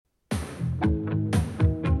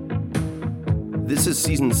This is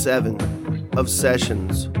season 7 of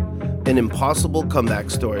Sessions, an impossible comeback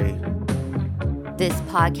story. This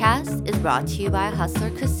podcast is brought to you by Hustler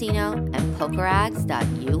Casino and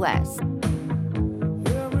PokerAds.us.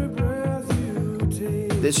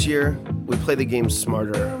 This year, we play the game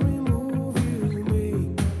smarter,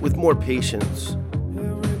 with more patience.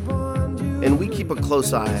 And we keep a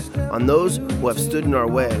close eye on those who have stood in our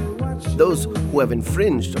way, those who have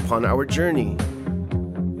infringed upon our journey.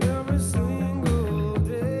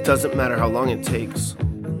 Doesn't matter how long it takes,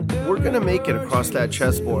 we're gonna make it across that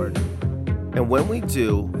chessboard. And when we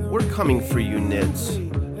do, we're coming for you, Nits.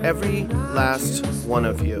 Every last one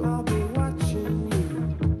of you.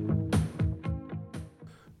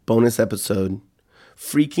 Bonus episode,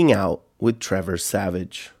 Freaking Out with Trevor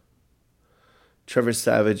Savage. Trevor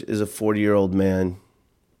Savage is a 40-year-old man,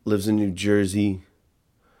 lives in New Jersey.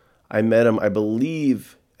 I met him, I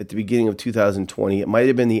believe, at the beginning of 2020. It might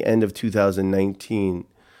have been the end of 2019.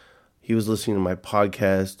 He was listening to my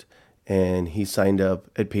podcast, and he signed up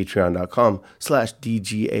at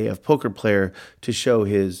patreon.com/DGAF poker player to show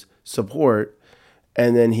his support.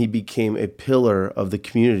 And then he became a pillar of the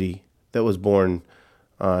community that was born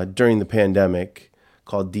during the pandemic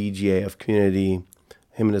called DGAF Community,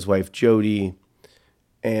 him and his wife Jody.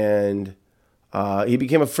 And he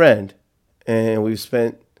became a friend, and we've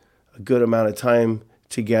spent a good amount of time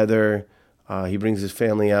together. He brings his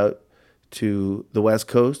family out to the West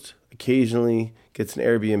Coast, occasionally gets an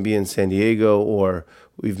Airbnb in San Diego, or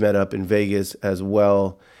we've met up in Vegas as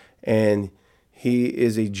well. And he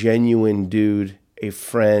is a genuine dude, a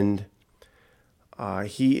friend.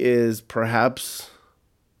 He is perhaps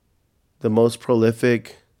the most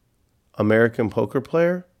prolific American poker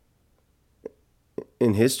player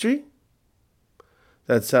in history.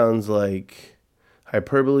 That sounds like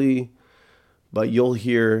hyperbole, but you'll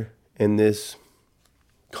hear in this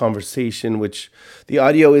conversation, which the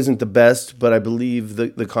audio isn't the best, but I believe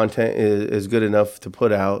the content is good enough to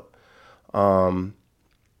put out.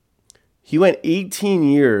 He went 18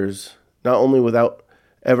 years, not only without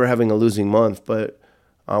ever having a losing month, but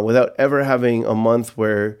without ever having a month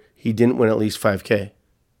where he didn't win at least 5K.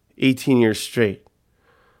 18 years straight.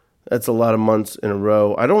 That's a lot of months in a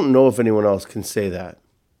row. I don't know if anyone else can say that.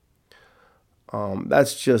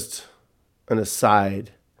 That's just an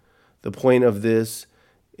aside. The point of this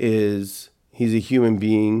is he's a human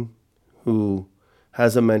being who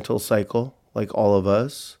has a mental cycle like all of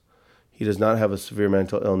us. He does not have a severe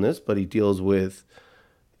mental illness, but he deals with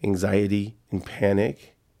anxiety and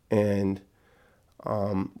panic. And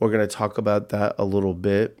we're going to talk about that a little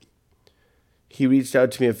bit. He reached out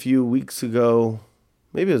to me a few weeks ago,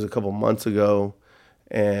 maybe it was a couple months ago,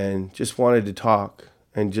 and just wanted to talk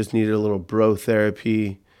and just needed a little bro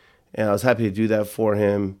therapy. And I was happy to do that for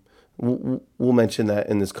him. We'll mention that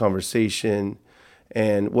in this conversation.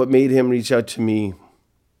 And what made him reach out to me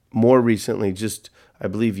more recently, just I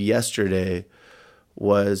believe yesterday,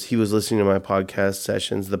 was he was listening to my podcast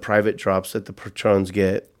sessions, the private drops that the patrons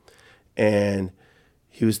get. And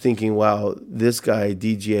he was thinking, wow, this guy,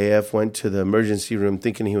 DGAF, went to the emergency room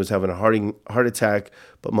thinking he was having a heart attack,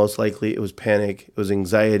 but most likely it was panic, it was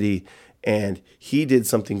anxiety. And he did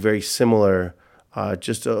something very similar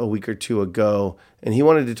just a week or two ago. And he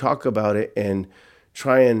wanted to talk about it and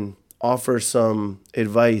try and offer some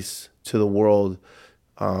advice to the world.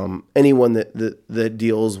 Anyone that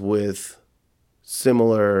deals with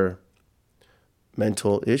similar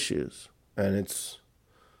mental issues. And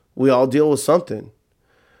we all deal with something.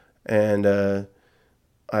 And I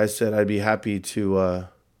said I'd be happy to,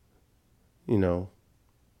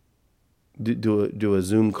 do a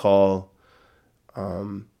Zoom call,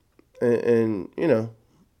 and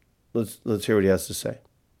let's hear what he has to say.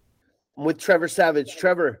 I'm with Trevor Savage.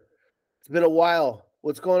 Trevor, it's been a while.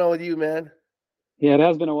 What's going on with you, man? Yeah, it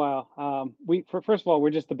has been a while. First of all,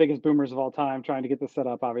 we're just the biggest boomers of all time trying to get this set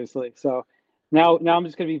up, obviously. So now I'm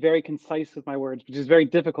just going to be very concise with my words, which is very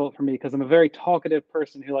difficult for me because I'm a very talkative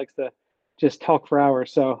person who likes to just talk for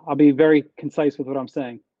hours. So I'll be very concise with what I'm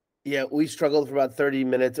saying. Yeah, we struggled for about 30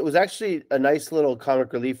 minutes. It was actually a nice little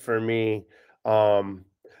comic relief for me.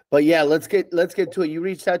 But yeah, let's get to it. You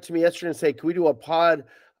reached out to me yesterday and said, can we do a pod?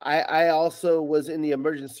 I also was in the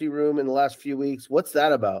emergency room in the last few weeks. What's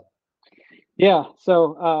that about? Yeah,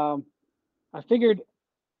 so I figured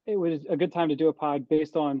it was a good time to do a pod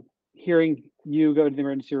based on hearing you go to the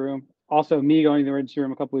emergency room, also me going to the emergency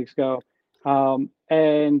room a couple weeks ago.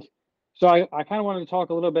 And so I kind of wanted to talk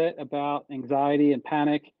a little bit about anxiety and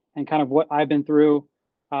panic and kind of what I've been through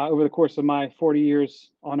over the course of my 40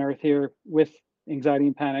 years on Earth here with anxiety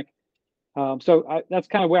and panic. That's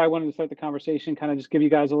kind of where I wanted to start the conversation, kind of just give you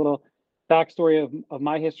guys a little backstory of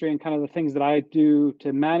my history and kind of the things that I do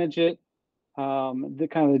to manage it, the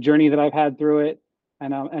kind of the journey that I've had through it,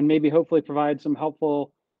 and maybe hopefully provide some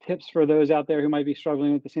helpful tips for those out there who might be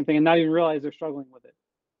struggling with the same thing and not even realize they're struggling with it.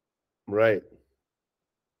 Right.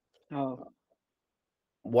 Uh,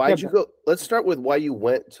 Why'd you go? Let's start with why you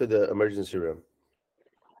went to the emergency room.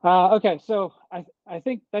 Okay, so I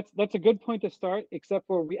think that's a good point to start. Except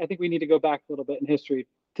for I think we need to go back a little bit in history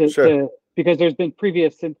to because there's been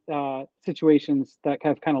previous situations that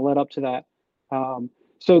have kind of led up to that.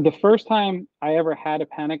 So the first time I ever had a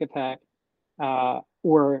panic attack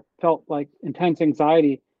or felt like intense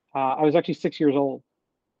anxiety, I was actually 6 years old,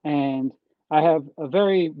 and I have a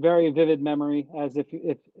very, very vivid memory. As if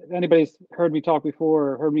anybody's heard me talk before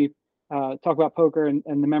or heard me talk about poker and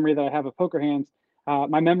the memory that I have of poker hands,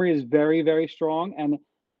 my memory is very, very strong, and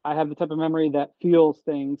I have the type of memory that feels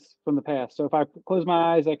things from the past. So if I close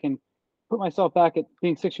my eyes, I can put myself back at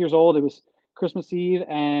being 6 years old. It was Christmas Eve,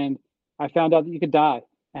 and I found out that you could die,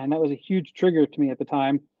 and that was a huge trigger to me at the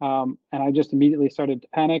time. And I just immediately started to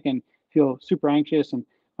panic and feel super anxious. And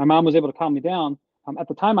my mom was able to calm me down. At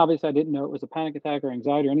the time, obviously, I didn't know it was a panic attack or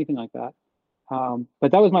anxiety or anything like that.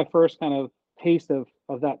 But that was my first kind of taste of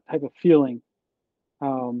that type of feeling.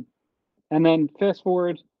 And then fast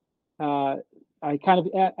forward, I kind of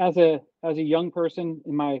as a young person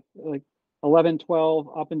in my like 11, 12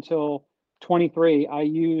 up until 23, I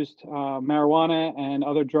used marijuana and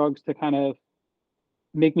other drugs to kind of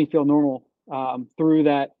make me feel normal through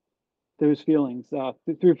those feelings,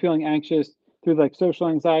 through feeling anxious, through like social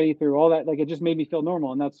anxiety, through all that. Like it just made me feel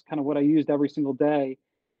normal, and that's kind of what I used every single day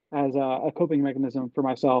as a coping mechanism for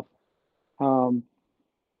myself.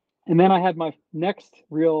 And then I had my next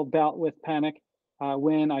real bout with panic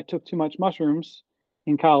when I took too much mushrooms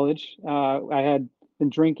in college. I had been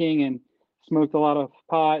drinking and smoked a lot of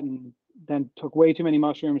pot, and then took way too many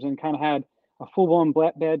mushrooms and kind of had a full-blown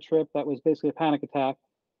bad trip that was basically a panic attack.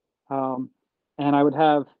 And I would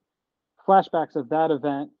have flashbacks of that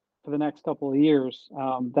event for the next couple of years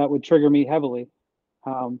that would trigger me heavily.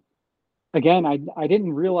 Again, I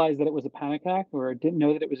didn't realize that it was a panic attack, or didn't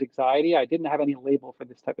know that it was anxiety. I didn't have any label for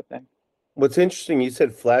this type of thing. What's interesting, you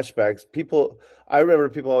said flashbacks. I remember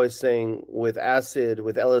people always saying with acid,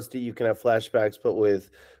 with LSD, you can have flashbacks, but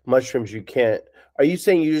with mushrooms, you can't. Are you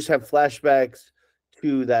saying you just have flashbacks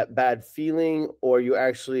to that bad feeling, or you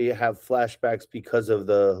actually have flashbacks because of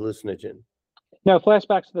the hallucinogen? No,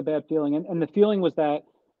 flashbacks to the bad feeling. And the feeling was that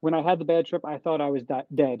when I had the bad trip, I thought I was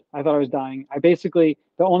dead. I thought I was dying. The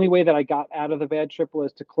only way that I got out of the bad trip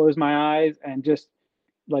was to close my eyes and just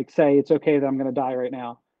like say, it's okay that I'm going to die right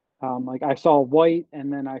now. Like I saw white,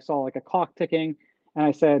 and then I saw like a clock ticking, and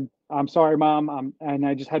I said, I'm sorry, mom. And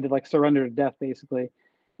I just had to like surrender to death basically.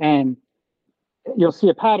 And you'll see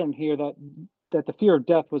a pattern here that the fear of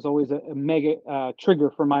death was always a mega trigger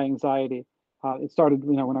for my anxiety. It started,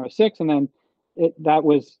 when I was 6, and then that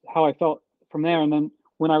was how I felt from there. And then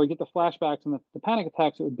when I would get the flashbacks and the panic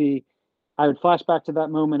attacks, I would flash back to that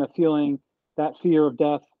moment of feeling that fear of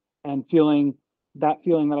death and feeling that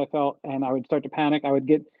I felt, and I would start to panic. I would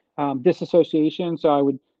get disassociation, so I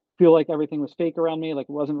would feel like everything was fake around me, like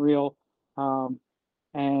it wasn't real,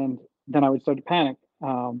 and then I would start to panic.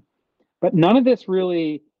 But none of this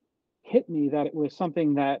really hit me that it was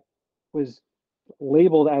something that was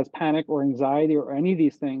labeled as panic or anxiety or any of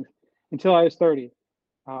these things until I was 30.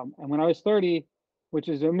 And when I was 30, which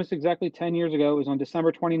is almost exactly 10 years ago, it was on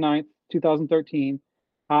December 29th, 2013.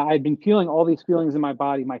 I'd been feeling all these feelings in my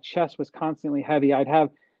body. My chest was constantly heavy. I'd have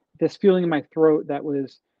this feeling in my throat that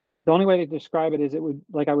was, the only way to describe it is it would,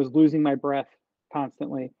 like I was losing my breath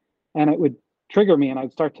constantly. And it would trigger me, and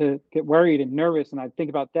I'd start to get worried and nervous, and I'd think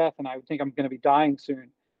about death, and I would think I'm going to be dying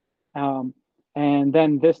soon. And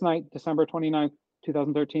then this night, December 29th,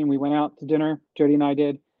 2013, we went out to dinner. Jody and I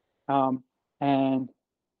did. And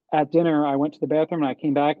at dinner, I went to the bathroom, and I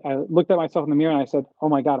came back. I looked at myself in the mirror, and I said, oh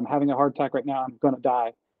my God, I'm having a heart attack right now. I'm going to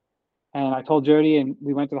die. And I told Jody, and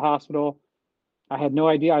we went to the hospital. I had no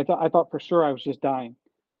idea. I thought for sure I was just dying.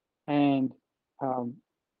 And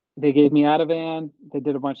they gave me Ativan. They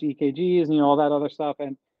did a bunch of EKGs and all that other stuff.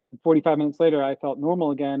 And 45 minutes later, I felt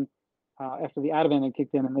normal again after the Ativan had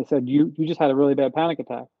kicked in. And they said, you just had a really bad panic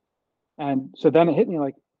attack. And so then it hit me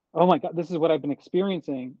like, oh my God, this is what I've been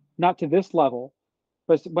experiencing, not to this level,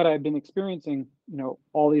 but what I've been experiencing,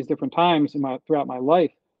 all these different times throughout my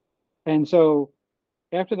life. And so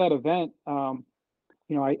after that event,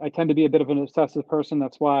 I tend to be a bit of an obsessive person.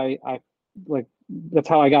 That's why that's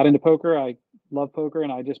how I got into poker. I love poker,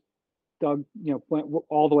 and I just went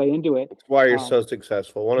all the way into it. That's why you're so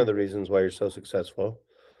successful. One of the reasons why you're so successful.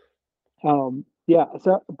 Yeah.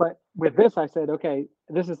 So, but with this, I said, okay,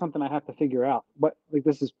 this is something I have to figure out.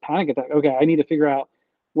 This is panic attack. Okay, I need to figure out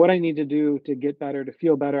what I need to do to get better, to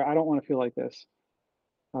feel better. I don't want to feel like this.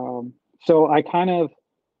 So I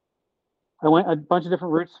went a bunch of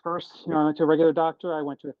different routes first. I went to a regular doctor. I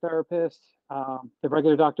went to a therapist. The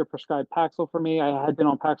regular doctor prescribed Paxil for me. I had been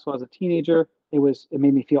on Paxil as a teenager. It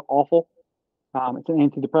made me feel awful. It's an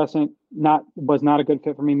antidepressant. Was not a good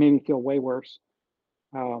fit for me. Made me feel way worse.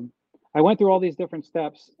 I went through all these different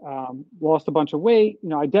steps. Lost a bunch of weight.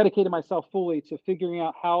 I dedicated myself fully to figuring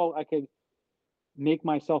out how I could make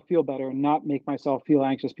myself feel better and not make myself feel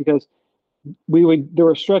anxious, because there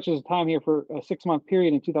were stretches of time here for a 6-month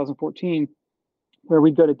period in 2014 where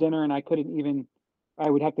we'd go to dinner and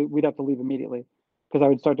we'd have to leave immediately because I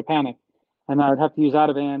would start to panic, and I would have to use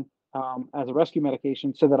Ativan as a rescue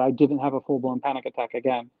medication so that I didn't have a full-blown panic attack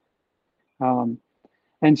again.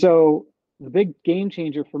 And so the big game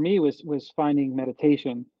changer for me was finding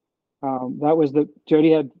meditation.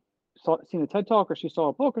 Jody had seen a TED talk, or she saw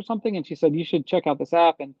a book or something, and she said, you should check out this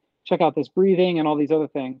app and check out this breathing and all these other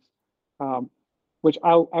things, which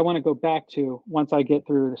I want to go back to once I get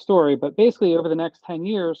through the story. But basically, over the next 10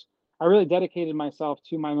 years, I really dedicated myself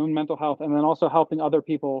to my own mental health, and then also helping other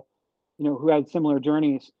people, who had similar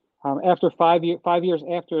journeys. After 5 years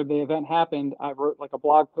after the event happened, I wrote like a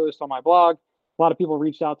blog post on my blog. A lot of people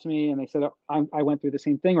reached out to me and they said, I went through the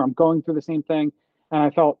same thing, or I'm going through the same thing. And I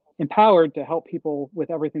felt empowered to help people with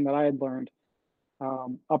everything that I had learned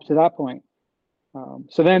up to that point.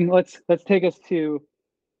 So then let's take us to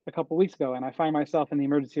a couple weeks ago, and I find myself in the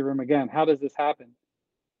emergency room again. How does this happen?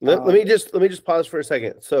 Let me just pause for a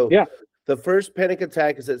second. So yeah, the first panic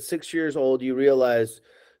attack is at 6 years old. You realize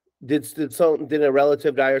did a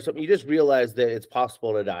relative die or something? You just realized that it's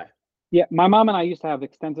possible to die. Yeah, my mom and I used to have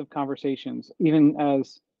extensive conversations, even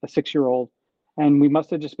as a 6-year-old, and we must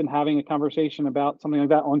have just been having a conversation about something like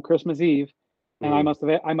that on Christmas Eve. And I must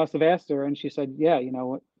have asked her, and she said, "Yeah,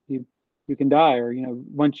 you can die, or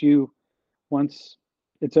once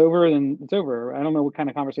it's over, then it's over." I don't know what kind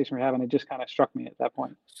of conversation we're having. It just kind of struck me at that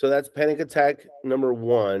point. So that's panic attack number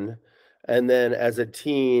one, and then as a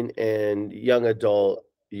teen and young adult,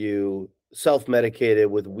 you self-medicated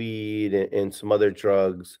with weed and some other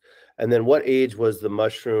drugs. And then what age was the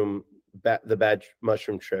bad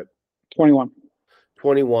mushroom trip? 21.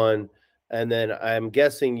 21. And then I'm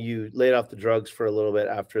guessing you laid off the drugs for a little bit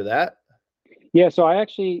after that. Yeah. So I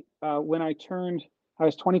actually, when I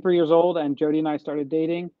was 23 years old, and Jody and I started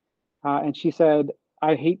dating, and she said,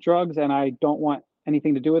 I hate drugs and I don't want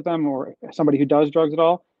anything to do with them or somebody who does drugs at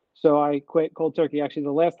all. So I quit cold turkey. Actually,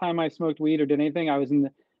 the last time I smoked weed or did anything, I was in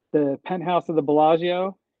the penthouse of the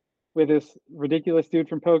Bellagio with this ridiculous dude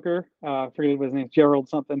from poker. I forget what his name, Gerald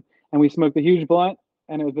something. And we smoked a huge blunt,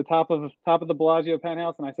 and it was the top of the Bellagio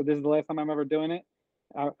penthouse. And I said, this is the last time I'm ever doing it.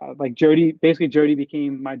 Like Jody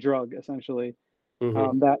became my drug, essentially.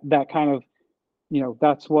 Mm-hmm. That kind of,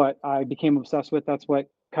 that's what I became obsessed with. That's what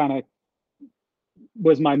kind of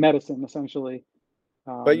was my medicine, essentially.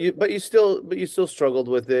 But you still struggled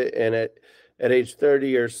with it. And at age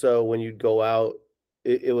 30 or so, when you'd go out,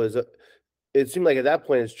 it seemed like at that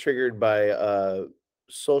point it's triggered by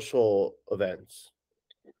social events.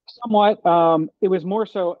 Somewhat. It was more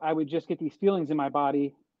so I would just get these feelings in my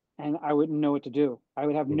body and I wouldn't know what to do. I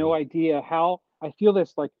would have no idea how. I feel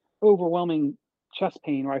this like overwhelming chest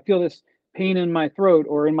pain, or I feel this pain in my throat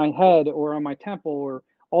or in my head or on my temple or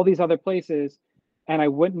all these other places. And I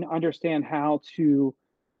wouldn't understand how to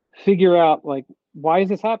figure out, like, why is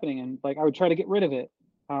this happening? And like, I would try to get rid of it.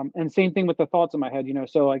 And same thing with the thoughts in my head,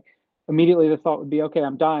 so like immediately the thought would be, okay,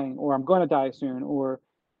 I'm dying, or I'm going to die soon, or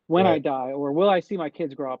when I die, or will I see my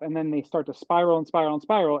kids grow up? And then they start to spiral and spiral and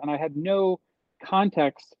spiral. And I had no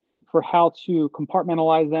context for how to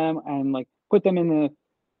compartmentalize them and like put them in the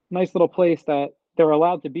nice little place that they're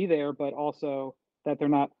allowed to be there, but also that they're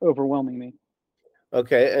not overwhelming me.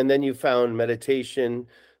 Okay. And then you found meditation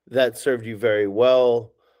that served you very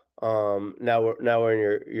well. Now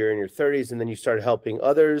you're in your 30s, and then you started helping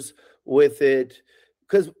others with it.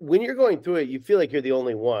 Because when you're going through it, you feel like you're the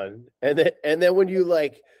only one. And then when you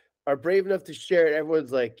like are brave enough to share it,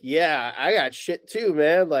 everyone's like, yeah, I got shit too,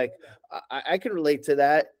 man. Like I can relate to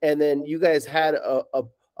that. And then you guys had a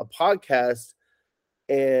podcast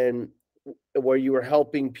and where you were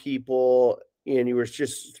helping people and you were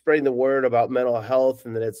just spreading the word about mental health,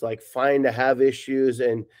 and that it's like fine to have issues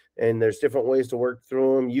and there's different ways to work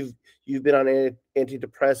through them. You've been on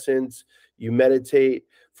antidepressants, you meditate.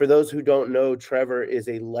 For those who don't know, Trevor is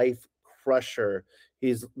a life crusher.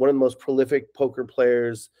 He's one of the most prolific poker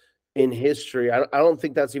players in history. I don't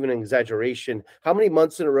think that's even an exaggeration. How many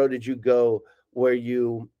months in a row did you go where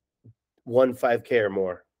you won 5K or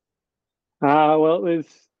more? Well, it was,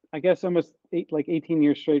 I guess, almost 18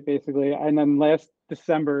 years straight, basically. And then last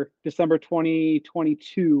December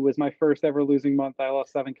 2022 was my first ever losing month. I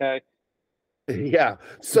lost 7K. Yeah.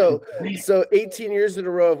 So 18 years in a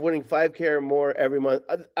row of winning 5K or more every month.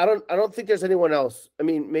 I don't think there's anyone else. I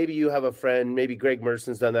mean, maybe you have a friend, maybe Greg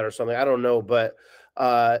Merson's done that or something. I don't know, but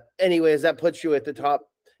anyways, that puts you at the top,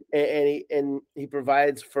 and he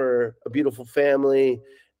provides for a beautiful family,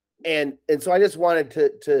 and so I just wanted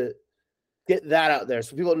to get that out there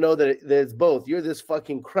so people know that it's both. You're this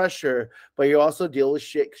fucking crusher, but you also deal with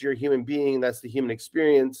shit because you're a human being. That's the human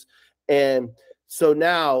experience. And so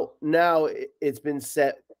now it's been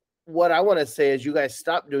set. What I want to say is you guys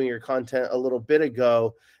stopped doing your content a little bit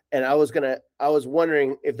ago, and I was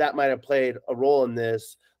wondering if that might have played a role in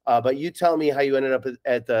this. But you tell me how you ended up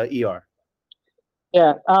at the ER.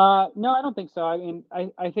 Yeah. No, I don't think so. I mean,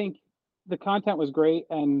 I think the content was great,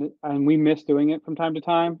 and we miss doing it from time to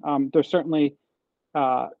time. There's certainly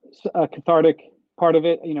a cathartic part of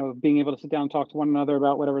it, being able to sit down and talk to one another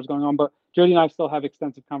about whatever's going on. But Jody and I still have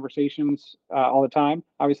extensive conversations all the time.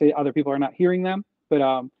 Obviously, other people are not hearing them,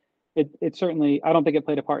 but it certainly, I don't think it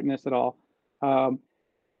played a part in this at all.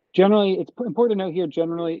 Generally, it's important to note here. Not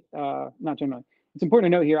generally, it's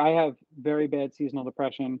important to note here. I have very bad seasonal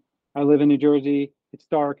depression. I live in New Jersey. It's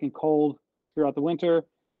dark and cold throughout the winter.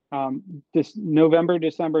 This November,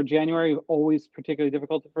 December, January are always particularly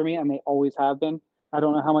difficult for me, and they always have been. I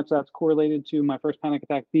don't know how much that's correlated to my first panic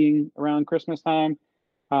attack being around Christmas time,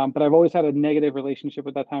 but I've always had a negative relationship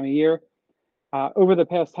with that time of year. Over the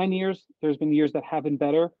past 10 years, there's been years that have been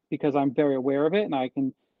better because I'm very aware of it, and I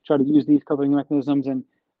can try to use these coping mechanisms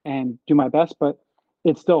and do my best, but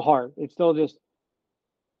it's still hard. It's still just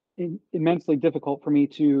immensely difficult for me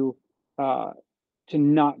to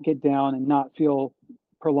not get down and not feel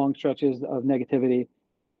prolonged stretches of negativity.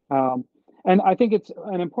 And I think it's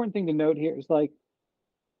an important thing to note here is like,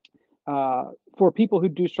 for people who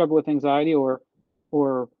do struggle with anxiety or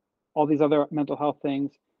all these other mental health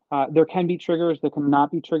things, there can be triggers. There can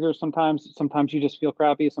not be triggers sometimes. Sometimes you just feel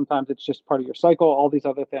crappy. Sometimes it's just part of your cycle, all these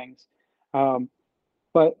other things.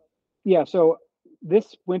 But yeah, so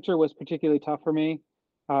this winter was particularly tough for me.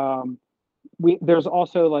 There's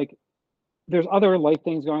also there's other life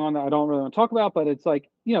things going on that I don't really want to talk about, but it's like,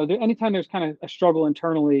 anytime there's kind of a struggle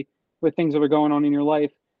internally with things that are going on in your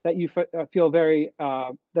life that you feel very,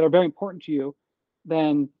 that are very important to you,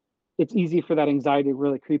 then it's easy for that anxiety to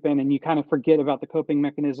really creep in, and you kind of forget about the coping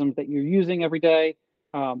mechanisms that you're using every day.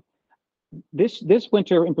 This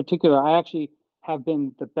winter in particular, I actually have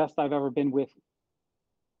been the best I've ever been with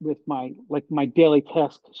my daily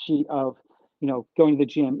task sheet of, going to the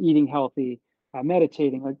gym, eating healthy,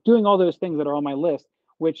 meditating, like doing all those things that are on my list,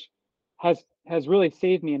 which has really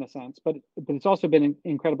saved me in a sense, but it's also been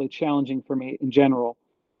incredibly challenging for me in general.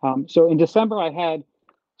 So in December, I kind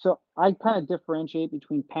of differentiate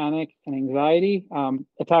between panic and anxiety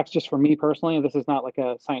attacks. Just for me personally, and this is not like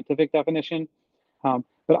a scientific definition,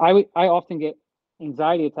 but I often get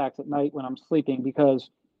anxiety attacks at night when I'm sleeping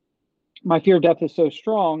because my fear of death is so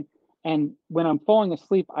strong. And when I'm falling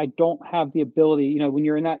asleep, I don't have the ability, when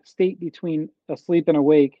you're in that state between asleep and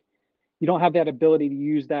awake, you don't have that ability to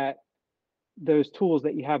use those tools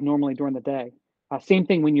that you have normally during the day. Same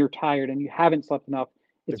thing when you're tired and you haven't slept enough.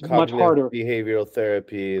 It's much harder. Behavioral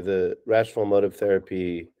therapy, the rational motive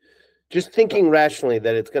therapy, just thinking rationally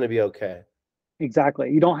that it's going to be okay. Exactly.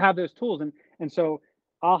 You don't have those tools. And so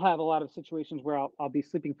I'll have a lot of situations where I'll be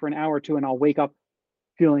sleeping for an hour or two and I'll wake up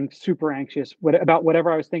feeling super anxious about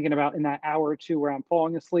whatever I was thinking about in that hour or two where I'm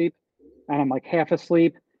falling asleep and I'm like half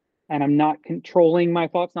asleep and I'm not controlling my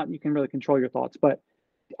thoughts. Not you can really control your thoughts, but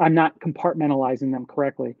I'm not compartmentalizing them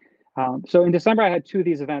correctly. So in December, I had 2 of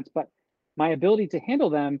these events, but my ability to handle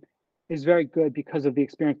them is very good because of the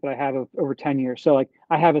experience that I have of over 10 years. So like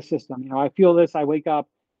I have a system, I feel this, I wake up,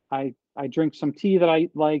 I drink some tea that I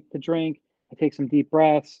like to drink. I take some deep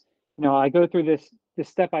breaths. I go through this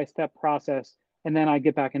step-by-step process, and then I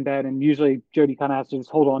get back in bed, and usually Jody kind of has to just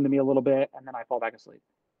hold on to me a little bit, and then I fall back asleep.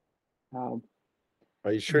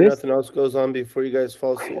 Are you sure nothing else goes on before you guys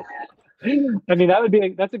fall asleep? I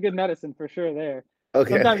mean, that's a good medicine for sure there.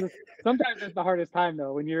 Okay. Sometimes it's the hardest time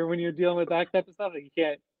though, when you're dealing with that type of stuff that you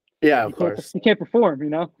can't. Yeah, of course. You can't perform,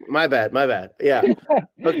 My bad. Yeah.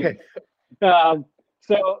 Okay.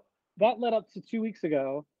 So that led up to 2 weeks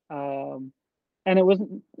ago, and it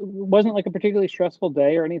wasn't like a particularly stressful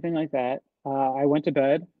day or anything like that. I went to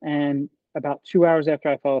bed, and about 2 hours after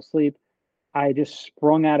I fell asleep, I just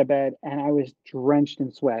sprung out of bed, and I was drenched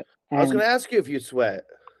in sweat. And I was going to ask you if you sweat.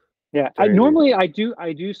 Yeah, I normally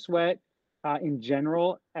do sweat in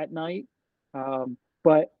general at night,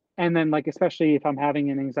 but And then like, especially if I'm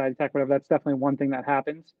having an anxiety attack, whatever, that's definitely one thing that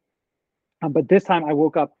happens. But this time I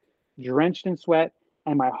woke up drenched in sweat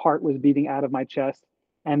and my heart was beating out of my chest,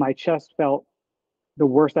 and my chest felt the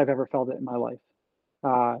worst I've ever felt it in my life.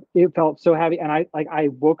 It felt so heavy. And I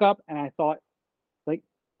woke up and I thought, like,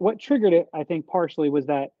 what triggered it, I think partially was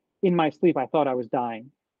that in my sleep, I thought I was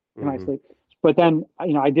dying in my Mm-hmm. sleep. But then,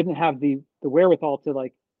 I didn't have the wherewithal to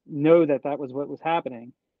like know that that was what was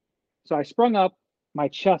happening. So I sprung up, my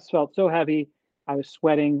chest felt so heavy. I was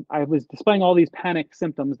sweating. I was displaying all these panic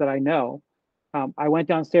symptoms that I know. I went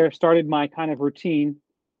downstairs, started my kind of routine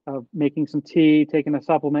of making some tea, taking a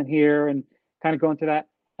supplement here, and kind of going through that.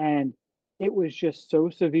 And it was just so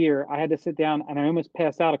severe. I had to sit down and I almost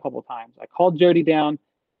passed out a couple of times. I called Jody down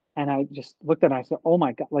and I just looked at it and I said, oh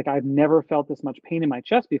my God, like I've never felt this much pain in my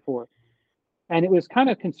chest before. And it was kind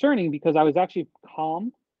of concerning because I was actually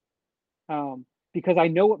calm, because I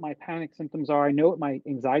know what my panic symptoms are. I know what my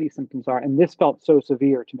anxiety symptoms are. And this felt so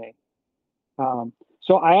severe to me.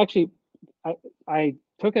 So I, I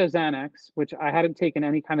took a Xanax, which I hadn't taken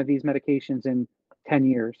any kind of these medications in 10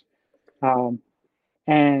 years. Um,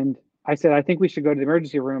 and I said, I think we should go to the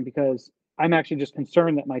emergency room because I'm actually just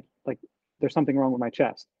concerned that like, there's something wrong with my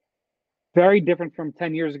chest. Very different from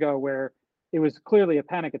 10 years ago where it was clearly a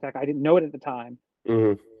panic attack. I didn't know it at the time.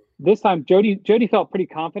 Mm-hmm. This time, Jody felt pretty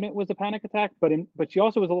confident it was a panic attack, but she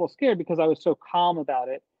also was a little scared because I was so calm about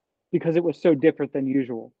it because it was so different than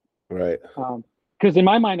usual. Right. Because in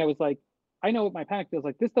my mind, I was like, I know what my panic feels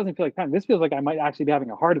like. This doesn't feel like panic. This feels like I might actually be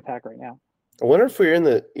having a heart attack right now. I wonder if we were in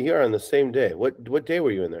the ER on the same day. What day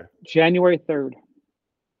were you in there? January 3rd.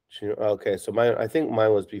 Okay, so I think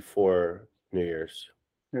mine was before New Year's.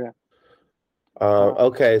 Yeah.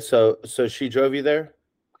 Okay, so she drove you there?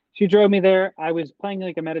 She drove me there. I was playing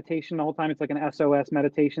like a meditation the whole time. It's like an SOS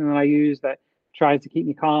meditation that I use that tries to keep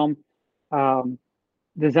me calm.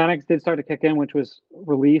 The Xanax did start to kick in, which was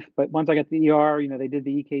relief. But once I got to the ER, they did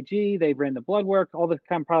the EKG, they ran the blood work, all the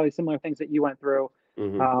kind of probably similar things that you went through.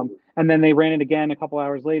 Mm-hmm. And then they ran it again a couple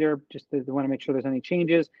hours later, just to want to make sure there's any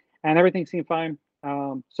changes, and everything seemed fine.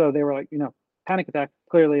 So they were like, panic attack,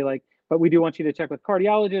 clearly, like, but we do want you to check with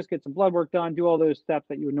cardiologist, get some blood work done, do all those steps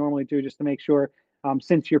that you would normally do just to make sure,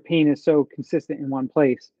 since your pain is so consistent in one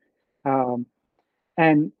place.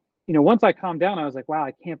 And once I calmed down, I was like, wow,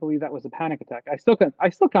 I can't believe that was a panic attack. I still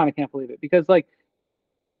kind of can't believe it because like,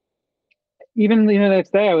 even the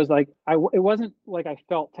next day, I was like, it wasn't like I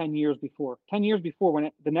felt 10 years before. 10 years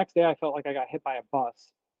before, the next day I felt like I got hit by a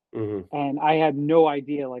bus, Mm-hmm. and I had no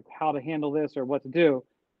idea like how to handle this or what to do.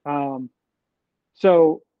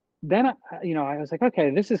 So then, I was like,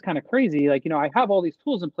 okay, this is kind of crazy. Like, I have all these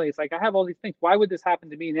tools in place. Like, I have all these things. Why would this happen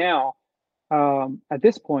to me now, at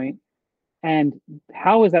this point? And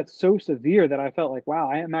how is that so severe that I felt like,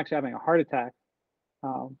 wow, I am actually having a heart attack?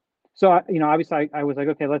 So, obviously I was like,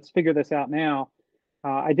 okay, let's figure this out now.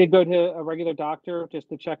 I did go to a regular doctor just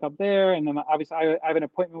to check up there. And then obviously I have an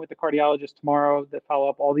appointment with the cardiologist tomorrow to follow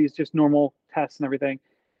up all these just normal tests and everything.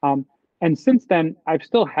 And since then, I've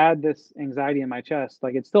still had this anxiety in my chest.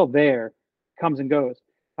 Like it's still there, comes and goes.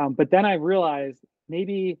 But then I realized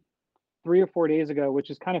maybe 3 or 4 days ago, which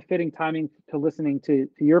is kind of fitting timing to listening to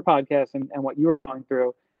your podcast and what you were going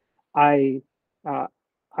through. I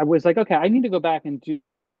was like, okay, I need to go back and do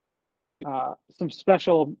some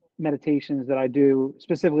special meditations that I do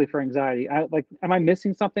specifically for anxiety. Am I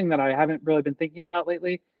missing something that I haven't really been thinking about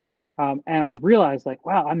lately? And I realized like,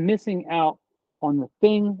 wow, I'm missing out on the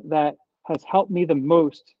thing that has helped me the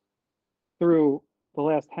most through the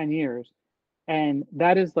last 10 years. And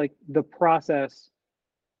that is like the process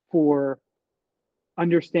for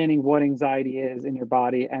understanding what anxiety is in your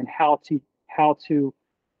body and how to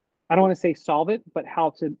I don't want to say solve it, but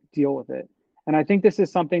how to deal with it. And I think this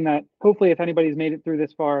is something that hopefully, if anybody's made it through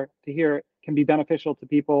this far to hear it, can be beneficial to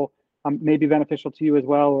people, maybe beneficial to you as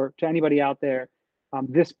well, or to anybody out there.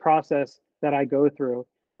 This process that I go through,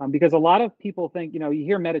 because a lot of people think, you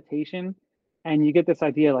hear meditation, and you get this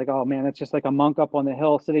idea like, oh man, it's just like a monk up on the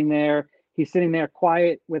hill sitting there. He's sitting there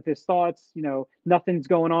quiet with his thoughts. Nothing's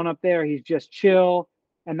going on up there. He's just chill,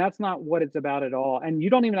 and that's not what it's about at all. And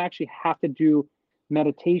you don't even actually have to do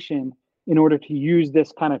meditation in order to use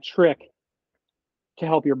this kind of trick to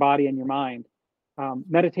help your body and your mind.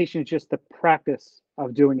 Meditation is just the practice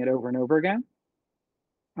of doing it over and over again.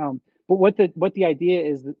 But what the idea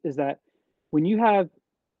is that when you have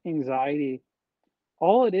anxiety,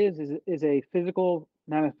 all it is a physical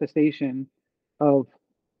manifestation of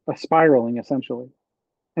a spiraling essentially.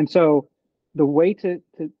 And so the way to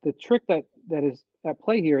the trick that is at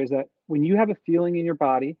play here is that when you have a feeling in your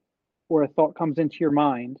body or a thought comes into your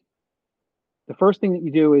mind, the first thing that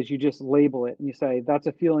you do is you just label it and you say, that's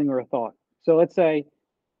a feeling or a thought. So let's say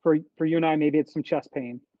for you and I, maybe it's some chest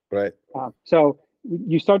pain. Right. So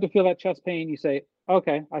you start to feel that chest pain. You say,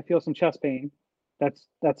 okay, I feel some chest pain.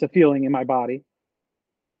 That's a feeling in my body.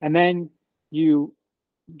 And then you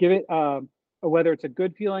give it whether it's a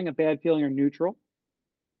good feeling, a bad feeling, or neutral,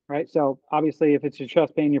 right? So obviously, if it's your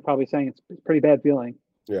chest pain, you're probably saying it's a pretty bad feeling.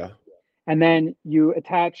 Yeah. And then you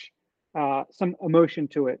attach some emotion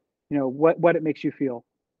to it. You know what it makes you feel.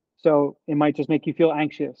 So it might just make you feel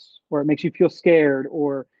anxious, or it makes you feel scared,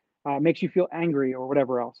 or makes you feel angry, or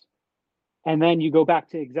whatever else. And then you go back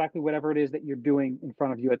to exactly whatever it is that you're doing in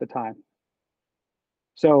front of you at the time.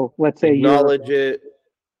 So let's say Acknowledge it,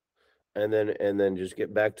 and then just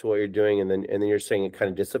get back to what you're doing, and then you're saying it kind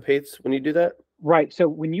of dissipates when you do that. Right. So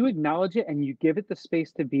when you acknowledge it and you give it the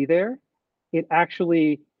space to be there, it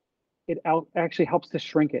actually helps to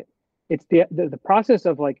shrink it. It's the process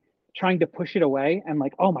of like trying to push it away and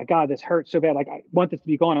like, oh my God, this hurts so bad. Like I want this to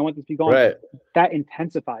be gone. I want this to be gone. Right. That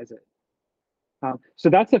intensifies it. So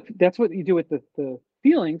that's what you do with the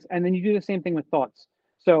feelings, and then you do the same thing with thoughts.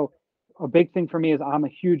 So a big thing for me is I'm a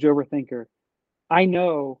huge overthinker. I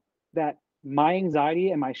know that my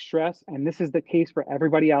anxiety and my stress, and this is the case for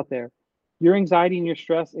everybody out there, your anxiety and your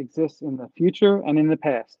stress exists in the future and in the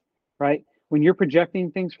past, right? When you're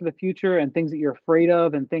projecting things for the future and things that you're afraid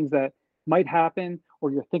of and things that might happen,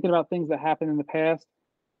 or you're thinking about things that happened in the past,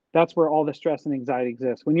 that's where all the stress and anxiety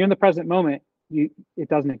exists. When you're in the present moment, it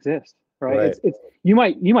doesn't exist, right? Right. It's you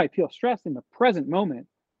might feel stressed in the present moment,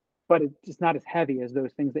 but it's not as heavy as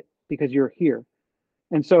those things because you're here.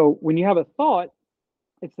 And so when you have a thought,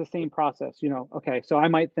 it's the same process. Okay, so I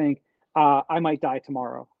might think I might die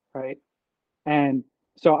tomorrow, right? And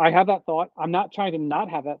so I have that thought. I'm not trying to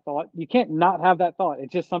not have that thought. You can't not have that thought.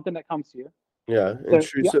 It's just something that comes to you. Yeah. So yeah,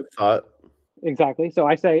 Intrusive thought. exactly. So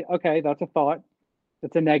I say, okay, that's a thought.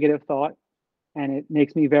 It's a negative thought, and it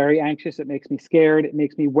makes me very anxious. It makes me scared. It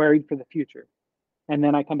makes me worried for the future. And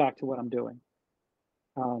then I come back to what I'm doing.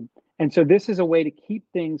 And so this is a way to keep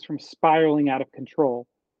things from spiraling out of control.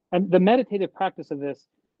 And the meditative practice of this,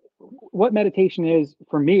 what meditation is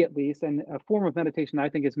for me at least, and a form of meditation I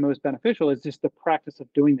think is most beneficial, is just the practice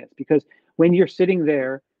of doing this. Because when you're sitting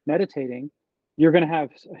there meditating, you're going to have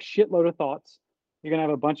a shitload of thoughts. You're going to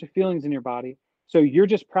have a bunch of feelings in your body. So you're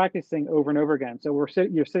just practicing over and over again. So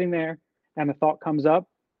you're sitting there, and a thought comes up,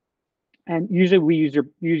 and usually we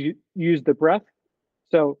use the breath.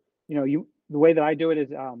 So the way that I do it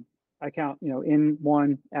is I count in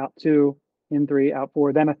 1, out 2, in 3, out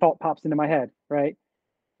 4. Then a thought pops into my head, right?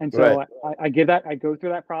 And so Right. I go through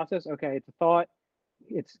that process. Okay, it's a thought.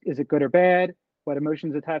 Is it good or bad? What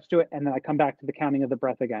emotions attached to it? And then I come back to the counting of the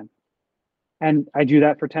breath again. And I do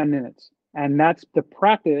that for 10 minutes. And that's the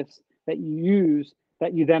practice that you use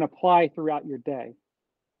that you then apply throughout your day,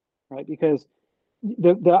 right? Because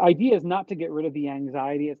the idea is not to get rid of the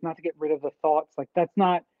anxiety. It's not to get rid of the thoughts. Like that's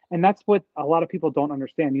not, and that's what a lot of people don't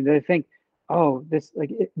understand. They think, oh,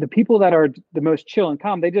 the people that are the most chill and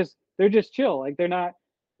calm, they're just chill. Like they're not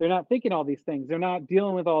thinking all these things. They're not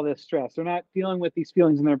dealing with all this stress. They're not dealing with these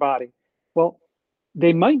feelings in their body. Well,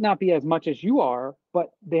 they might not be as much as you are,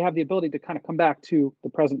 but they have the ability to kind of come back to the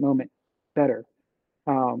present moment better.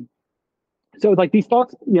 So like these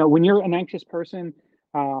thoughts, when you're an anxious person,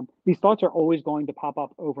 these thoughts are always going to pop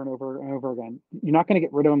up over and over and over again. You're not going to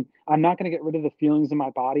get rid of them. I'm not going to get rid of the feelings in my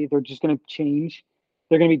body. They're just going to change.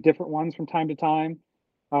 They're going to be different ones from time to time.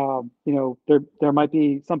 There might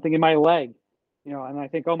be something in my leg, and I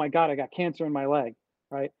think, oh my God, I got cancer in my leg,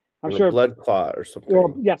 right? I'm sure a blood clot or something. Or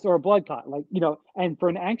a blood clot, and for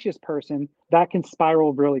an anxious person, that can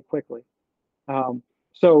spiral really quickly.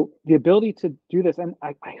 So the ability to do this, and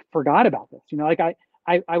I forgot about this,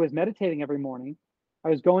 I was meditating every morning. I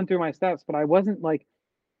was going through my steps, but I wasn't like,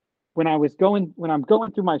 when I'm going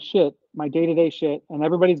through my shit, my day-to-day shit, and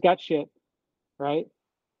everybody's got shit, right?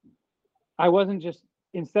 I wasn't just,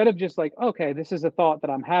 instead of just like, okay, this is a thought that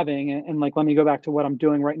I'm having, and like, let me go back to what I'm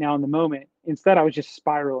doing right now in the moment. Instead, I was just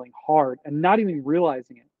spiraling hard and not even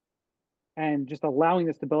realizing it, and just allowing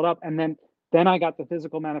this to build up. And then I got the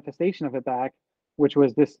physical manifestation of it back, which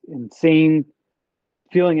was this insane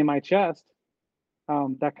feeling in my chest.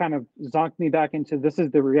 That kind of zonked me back into, this is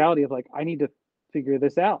the reality of like, I need to figure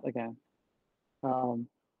this out again.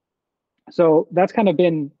 So that's kind of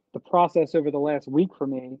been the process over the last week for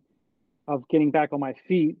me of getting back on my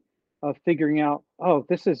feet, of figuring out, oh,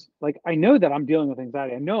 this is like, I know that I'm dealing with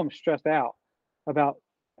anxiety. I know I'm stressed out about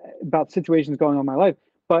situations going on in my life,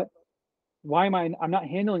 but why am I'm not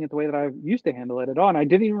handling it the way that I used to handle it at all. And I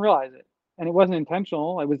didn't even realize it. And it wasn't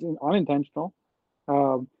intentional. It was unintentional.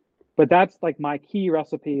 But that's like my key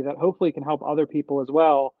recipe that hopefully can help other people as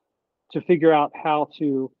well to figure out how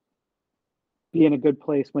to be in a good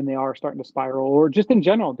place when they are starting to spiral, or just in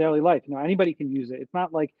general daily life. Anybody can use it. It's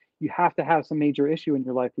not like you have to have some major issue in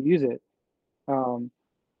your life to use it. Um,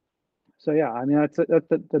 so yeah, I mean that's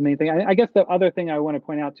the main thing. I guess the other thing I want to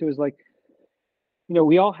point out too is like,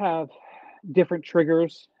 we all have different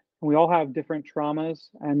triggers and we all have different traumas.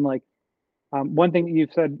 And like, one thing that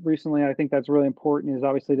you've said recently, I think that's really important, is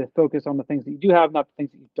obviously to focus on the things that you do have, not the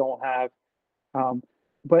things that you don't have. Um,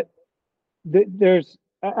 but there's,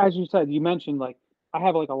 as you said, you mentioned like I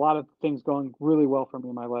have like a lot of things going really well for me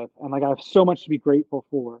in my life, and like I have so much to be grateful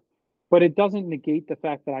for. But it doesn't negate the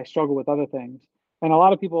fact that I struggle with other things, and a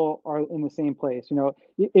lot of people are in the same place.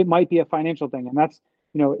 It might be a financial thing, and that's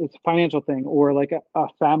it's a financial thing, or like a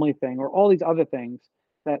family thing, or all these other things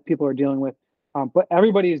that people are dealing with. But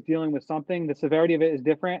everybody is dealing with something. The severity of it is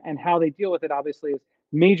different, and how they deal with it obviously is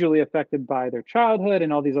majorly affected by their childhood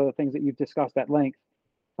and all these other things that you've discussed at length.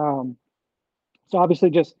 Um, so obviously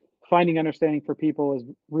just finding understanding for people is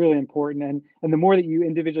really important. And the more that you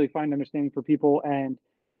individually find understanding for people, and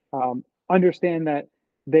understand that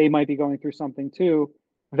they might be going through something too,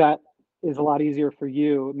 that is a lot easier for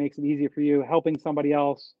you. It makes it easier for you. Helping somebody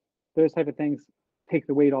else, those type of things take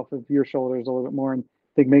the weight off of your shoulders a little bit more, and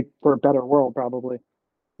they make for a better world probably.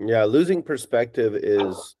 Yeah, losing perspective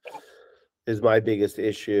is my biggest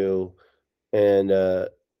issue. And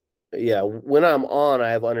yeah, when I'm on, I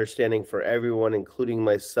have understanding for everyone, including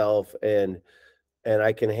myself, and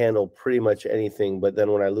I can handle pretty much anything. But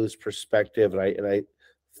then when I lose perspective, and I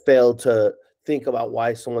fail to think about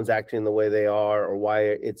why someone's acting the way they are, or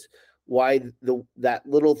why that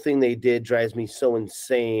little thing they did drives me so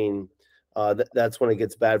insane, that's when it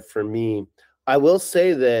gets bad for me. I will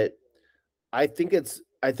say that I think it's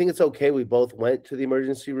okay. We both went to the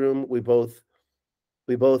emergency room. We both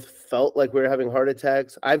felt like we were having heart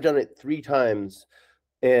attacks. I've done it 3 times,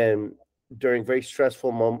 and during very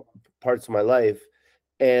stressful parts of my life.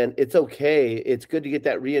 And it's okay. It's good to get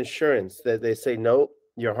that reassurance that they say, no,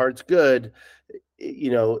 your heart's good.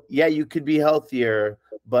 Yeah, you could be healthier,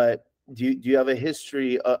 but do you have a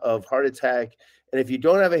history of heart attack? And if you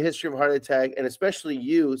don't have a history of heart attack, and especially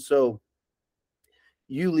you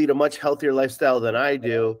lead a much healthier lifestyle than I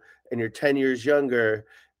do, and you're 10 years younger.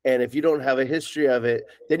 And if you don't have a history of it,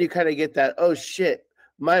 then you kind of get that, oh shit,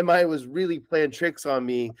 my mind was really playing tricks on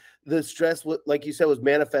me. The stress, like you said, was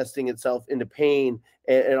manifesting itself into pain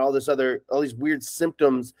and all these weird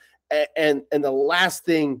symptoms. And the last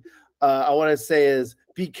thing I want to say is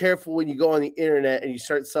be careful when you go on the internet and you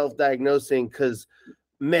start self-diagnosing, because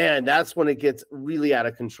man, that's when it gets really out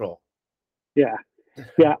of control. Yeah.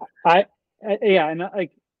 Yeah. Yeah. And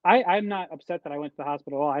like, I'm not upset that I went to the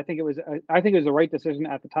hospital at all. I think it was the right decision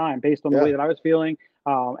at the time, based on the way Yeah. that I was feeling,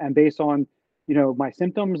 and based on, my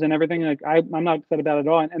symptoms and everything. Like I'm not upset about it at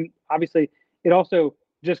all. And obviously it also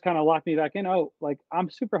just kind of locked me back in. Oh, like I'm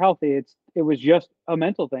super healthy. It was just a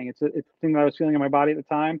mental thing. It's a thing that I was feeling in my body at the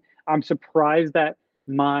time. I'm surprised that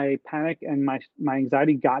my panic and my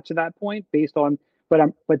anxiety got to that point based on,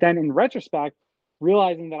 but then in retrospect,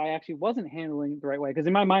 realizing that I actually wasn't handling it the right way. Because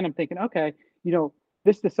in my mind, I'm thinking, okay,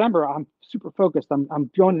 this December, I'm super focused. I'm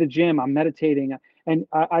going to the gym. I'm meditating, and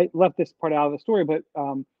I left this part out of the story. But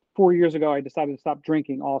 4 years ago, I decided to stop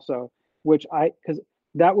drinking also, because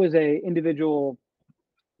that was a individual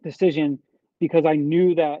decision, because I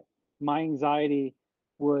knew that my anxiety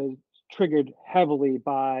was triggered heavily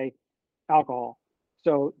by alcohol.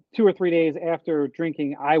 So 2 or 3 days after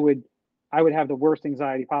drinking, I would have the worst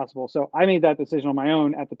anxiety possible. So I made that decision on my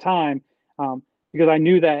own at the time, because I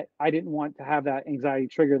knew that I didn't want to have that anxiety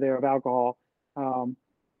trigger there of alcohol. Um,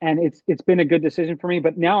 and it's been a good decision for me.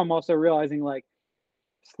 But now I'm also realizing like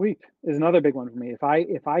sleep is another big one for me.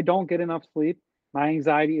 If I don't get enough sleep, my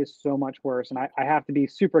anxiety is so much worse, and I have to be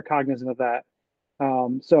super cognizant of that.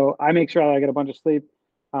 So I make sure that I get a bunch of sleep.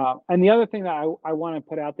 And the other thing that I want to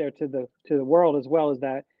put out there to the world as well is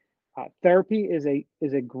that therapy is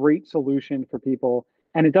a great solution for people,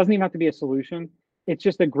 and it doesn't even have to be a solution. It's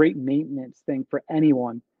just a great maintenance thing for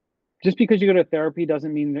anyone. Just because you go to therapy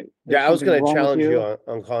doesn't mean that Yeah, there's I was something going to wrong with challenge you you.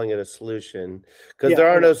 on calling it a solution, because Yeah, there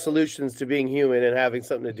are okay. no solutions to being human and having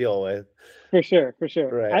something to deal with. For sure, for sure.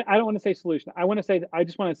 Right. I don't want to say solution. I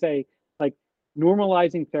just want to say like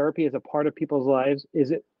normalizing therapy as a part of people's lives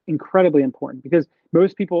is incredibly important, because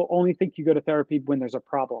most people only think you go to therapy when there's a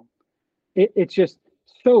problem. It's just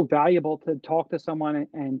so valuable to talk to someone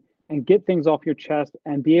and get things off your chest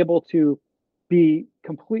and be able to be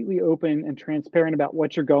completely open and transparent about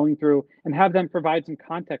what you're going through, and have them provide some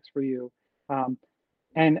context for you. Um,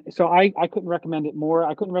 and so I couldn't recommend it more.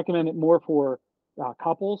 I couldn't recommend it more for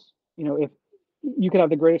couples. if you could have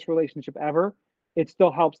the greatest relationship ever, it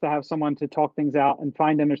still helps to have someone to talk things out and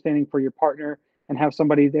find understanding for your partner and have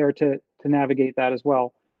somebody there to navigate that as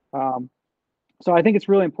well. So I think it's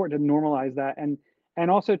really important to normalize that,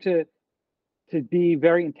 and also to be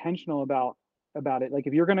very intentional about it. Like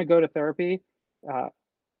if you're going to go to therapy, uh,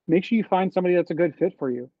 make sure you find somebody that's a good fit for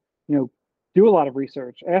you. Do a lot of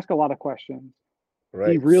research, ask a lot of questions, be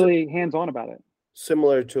Right. really hands-on about it.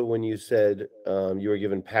 Similar to when you said you were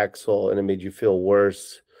given Paxil and it made you feel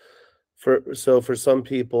worse. For some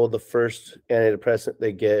people, the first antidepressant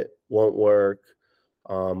they get won't work,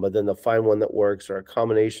 but then they'll find one that works or a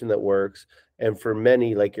combination that works. And for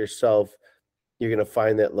many, like yourself, you're gonna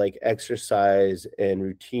find that like exercise and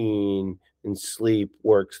routine and sleep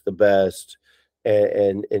works the best,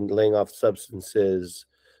 and laying off substances.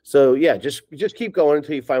 So yeah, just keep going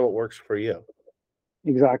until you find what works for you.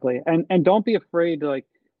 Exactly. And don't be afraid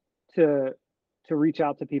to reach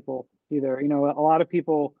out to people either. A lot of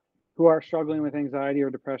people who are struggling with anxiety or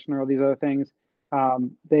depression or all these other things,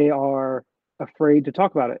 they are afraid to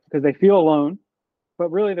talk about it because they feel alone, but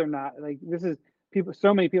really they're not. Like this is people,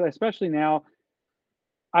 so many people, especially now.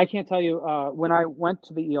 I can't tell you, when I went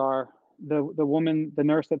to the ER, the woman, the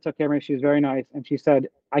nurse that took care of me, she was very nice, and she said,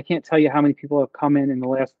 "I can't tell you how many people have come in the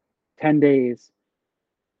last 10 days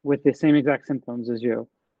with the same exact symptoms as you."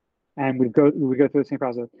 And we go through the same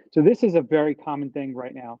process. So this is a very common thing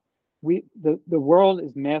right now. The world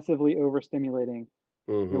is massively overstimulating.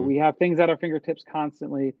 Hmm. We have things at our fingertips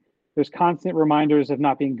constantly. There's constant reminders of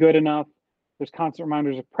not being good enough. There's constant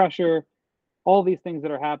reminders of pressure. All these things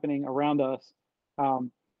that are happening around us.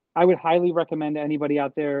 Um, I would highly recommend anybody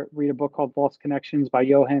out there read a book called Lost Connections by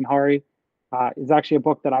Johan Hari. It's actually a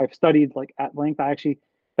book that I've studied like at length. I actually,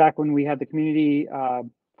 back when we had the community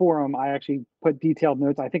forum, I actually put detailed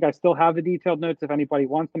notes. I think I still have the detailed notes. If anybody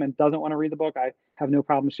wants them and doesn't want to read the book, I have no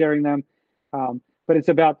problem sharing them. But it's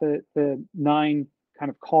about the 9 kind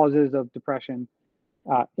of causes of depression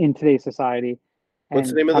in today's society,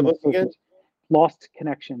 What's the and name of the kind of book again? lost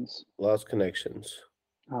connections. Lost Connections.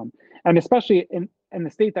 Um, and especially in the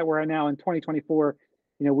state that we're at now in 2024,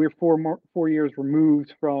 we're 4 years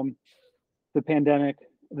removed from the pandemic,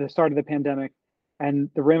 the start of the pandemic, and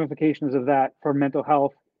the ramifications of that for mental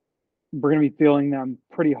health. We're going to be feeling them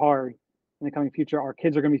pretty hard in the coming future. Our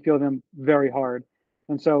kids are going to be feeling them very hard.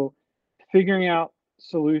 And so figuring out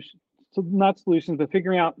solutions, so not solutions, but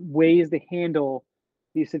figuring out ways to handle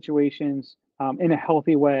these situations in a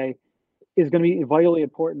healthy way is going to be vitally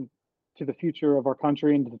important to the future of our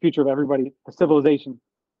country and to the future of everybody, the civilization.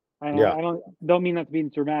 And Yeah, I don't mean that to be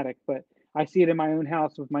dramatic, but I see it in my own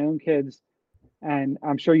house with my own kids, and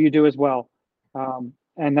I'm sure you do as well.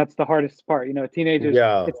 And that's the hardest part. yeah,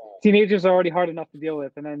 Teenagers are already hard enough to deal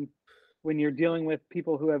with, and then when you're dealing with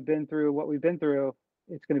people who have been through what we've been through,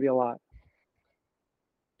 it's going to be a lot.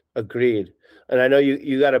 agreed. And I know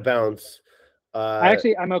you got to bounce. Uh,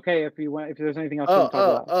 I'm okay if there's anything else you oh, want to talk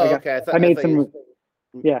oh, about. oh, okay. I I made thought you.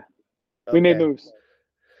 some, yeah, we made Okay. moves.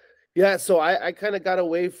 Yeah, so I kind of got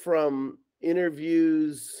away from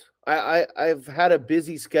interviews. I've had a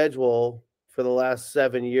busy schedule for the last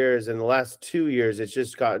 7 years, and the last 2 years it's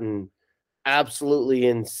just gotten absolutely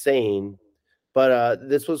insane. But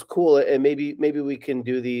this was cool, and maybe we can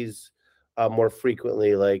do these more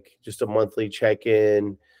frequently, like just a monthly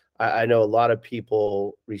check-in. I know a lot of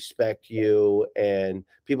people respect you, and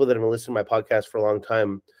people that have been listening to my podcast for a long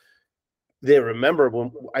time, they remember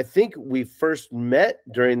when I think we first met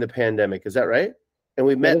during the pandemic. Is that right? And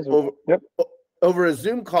we That met is, yep. over a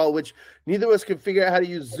Zoom call, which neither of us can figure out how to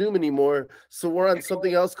use Zoom anymore. So we're on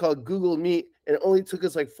something else called Google Meet, and it only took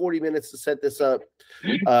us like 40 minutes to set this up.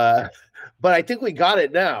 But I think we got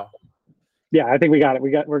it now. Yeah, I think we got it.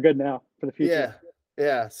 We're good now for the future. Yeah,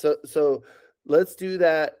 yeah. So let's do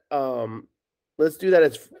that. Let's do that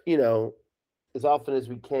as often as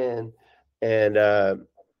we can, and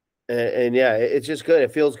and yeah, it's just good.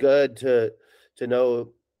 It feels good to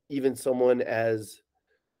know even someone as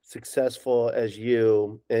successful as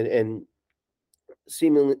you, and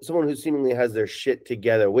seemingly someone who seemingly has their shit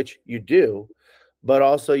together, which you do, but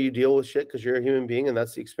also you deal with shit because you're a human being, and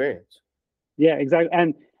that's the experience. Yeah, exactly.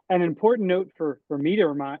 And an important note for me to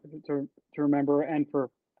remember, and for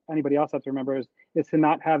anybody else to remember, is to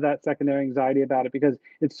not have that secondary anxiety about it, because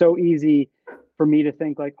it's so easy for me to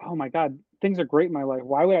think like, oh my God, things are great in my life.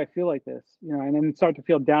 Why would I feel like this? And then start to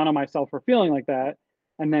feel down on myself for feeling like that,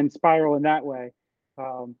 and then spiral in that way.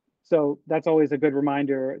 So that's always a good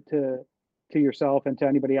reminder to yourself and to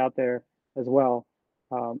anybody out there as well.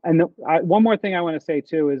 One more thing I want to say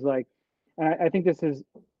too is like, and I think this is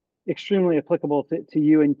extremely applicable to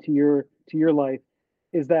you and to your life,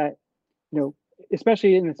 is that you know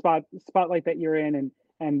especially in the spotlight that you're in,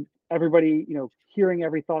 and everybody, hearing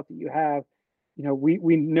every thought that you have,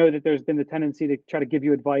 we know that there's been the tendency to try to give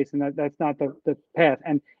you advice, and that's not the path.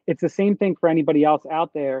 And it's the same thing for anybody else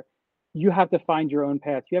out there. You have to find your own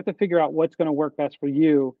path. You have to figure out what's going to work best for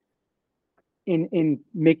you in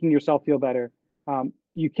making yourself feel better.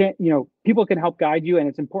 You can't, people can help guide you, and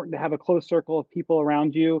it's important to have a close circle of people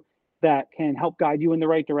around you that can help guide you in the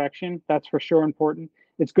right direction. That's for sure important.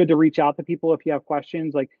 It's good to reach out to people if you have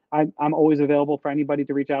questions. Like I'm always available for anybody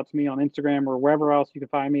to reach out to me on Instagram or wherever else you can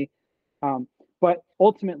find me. But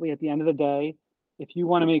ultimately, at the end of the day, if you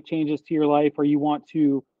want to make changes to your life, or you want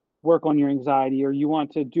to work on your anxiety, or you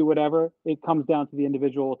want to do whatever, it comes down to the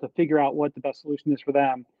individual to figure out what the best solution is for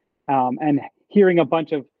them. And hearing a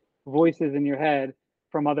bunch of voices in your head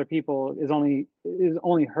from other people is only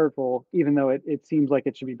hurtful, even though it seems like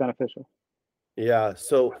it should be beneficial. Yeah.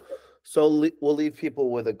 We'll leave people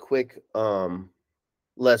with a quick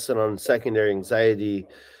lesson on secondary anxiety.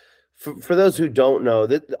 For those who don't know,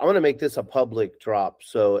 that I want to make this a public drop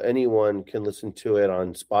so anyone can listen to it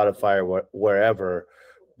on Spotify or wherever.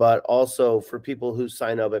 But also for people who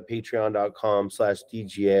sign up at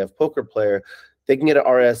patreon.com/DGAF poker player, they can get an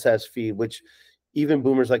RSS feed, which even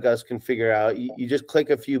boomers like us can figure out. You just click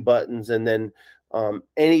a few buttons, and then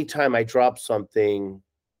anytime I drop something,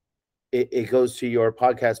 it goes to your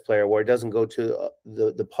podcast player, where it doesn't go to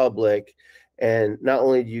the public. And not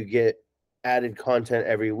only do you get added content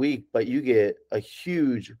every week, but you get a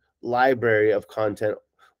huge library of content,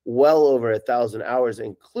 well over 1,000 hours,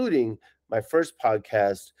 including my first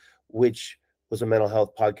podcast, which was a mental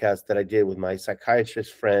health podcast that I did with my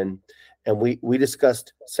psychiatrist friend. And we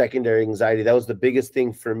discussed secondary anxiety. That was the biggest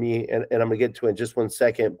thing for me. And I'm going to get to it in just one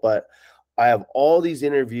second. But I have all these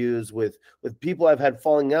interviews with people I've had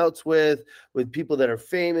falling outs with people that are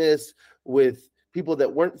famous, with people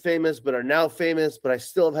that weren't famous but are now famous, but I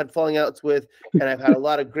still have had falling outs with. And I've had a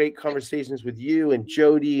lot of great conversations with you and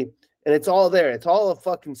Jody. And it's all there. It's all a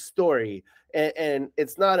fucking story. And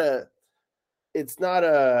it's not a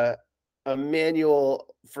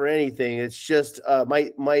manual for anything. It's just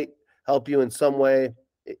might help you in some way,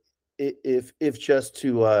 if just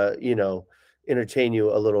to entertain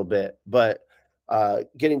you a little bit. But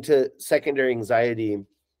getting to secondary anxiety,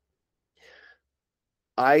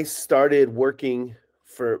 I started working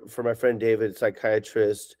for my friend David,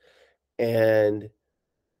 psychiatrist, and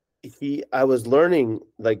I was learning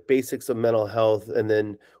like basics of mental health. And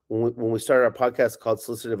then when we started our podcast called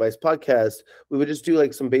Solicited Advice Podcast, we would just do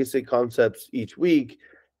like some basic concepts each week.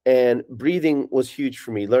 And breathing was huge for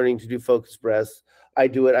me, learning to do focused breaths. I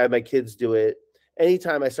do it. I have my kids do it.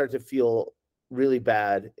 Anytime I start to feel really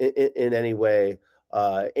bad in any way,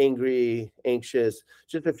 angry, anxious,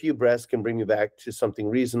 just a few breaths can bring me back to something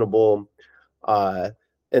reasonable. And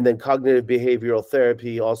then cognitive behavioral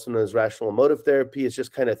therapy, also known as rational emotive therapy, is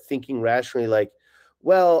just kind of thinking rationally, like,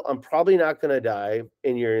 well, I'm probably not going to die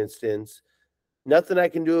in your instance. Nothing I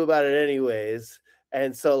can do about it anyways.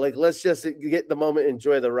 And so like, let's just get the moment,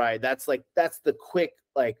 enjoy the ride. That's the quick,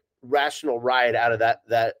 like rational ride out of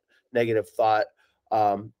that negative thought.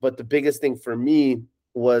 But the biggest thing for me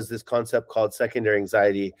was this concept called secondary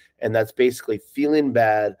anxiety. And that's basically feeling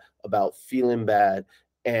bad about feeling bad.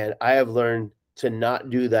 And I have learned to not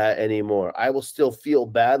do that anymore. I will still feel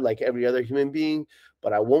bad like every other human being,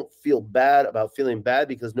 but I won't feel bad about feeling bad,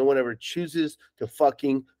 because no one ever chooses to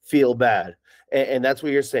fucking feel bad. And that's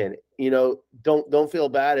what you're saying. Don't feel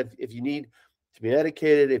bad if you need to be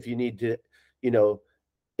medicated, if you need to,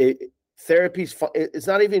 therapy's fun. It's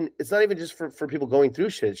not even just for people going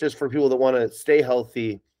through shit. It's just for people that want to stay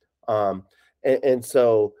healthy. And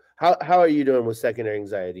so how are you doing with secondary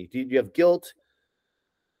anxiety? Do you have guilt?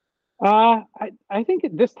 I think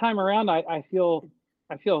this time around, I feel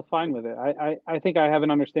fine with it. I think I have an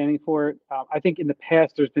understanding for it. I think in the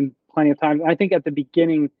past there's been plenty of times. I think at the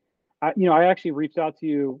beginning, I actually reached out to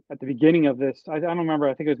you at the beginning of this. I don't remember.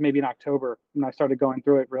 I think it was maybe in October when I started going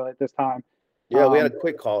through it really at this time. Yeah, we had a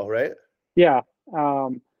quick call, right? Yeah.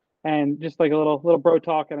 And just like a little bro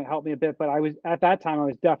talk, and it helped me a bit. But at that time, I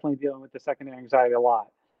was definitely dealing with the secondary anxiety a lot.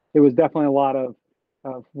 It was definitely a lot of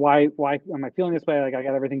why am I feeling this way? Like I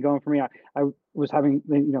got everything going for me. I was having,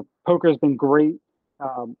 poker has been great.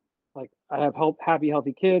 Like I have happy,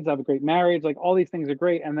 healthy kids. I have a great marriage. Like all these things are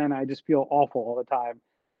great. And then I just feel awful all the time.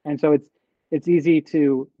 And so it's easy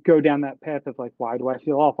to go down that path of like, why do I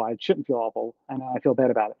feel awful? I shouldn't feel awful. And I feel bad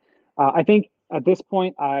about it. I think at this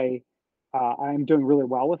point, I'm doing really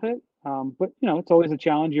well with it. But it's always a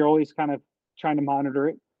challenge. You're always kind of trying to monitor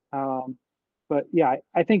it. But yeah,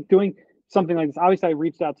 I think doing something like this, obviously I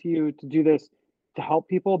reached out to you to do this to help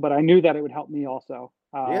people, but I knew that it would help me also.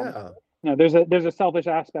 Yeah. there's a selfish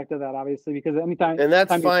aspect of that, obviously, because anytime And that's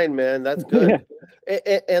time you, fine, man. That's yeah,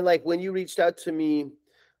 good. And like when you reached out to me,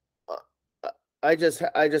 uh, I just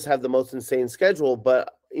have the most insane schedule,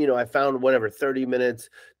 but I found whatever 30 minutes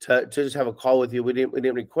to just have a call with you. We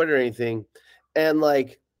didn't record or anything. And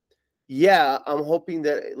like, yeah, I'm hoping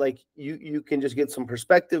that like you can just get some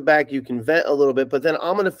perspective back. You can vent a little bit, but then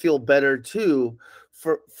I'm gonna feel better too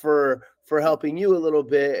for helping you a little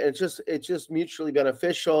bit. And it's just mutually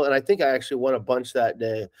beneficial. And I think I actually won a bunch that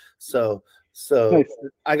day. So so nice.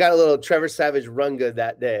 I got a little Trevor Savage run good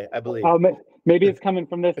that day, I believe. Maybe it's coming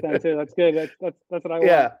from this then too. That's good. That's what I want.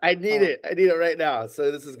 Yeah, I need it. I need it right now.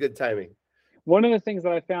 So this is good timing. One of the things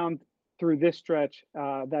that I found through this stretch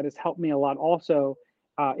that has helped me a lot also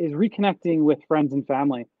is reconnecting with friends and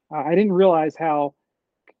family. I didn't realize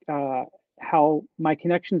uh, how my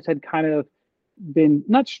connections had kind of been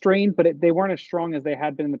not strained, but they weren't as strong as they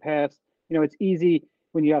had been in the past. It's easy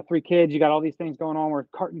when you got 3 kids, you got all these things going on. We're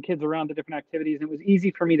carting kids around to different activities, and it was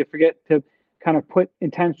easy for me to forget to kind of put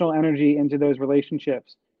intentional energy into those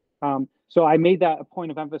relationships. So I made that a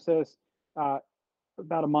point of emphasis uh,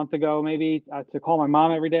 about a month ago, maybe to call my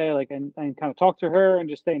mom every day, like and kind of talk to her and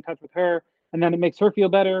just stay in touch with her, and then it makes her feel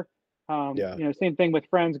better. Yeah. Same thing with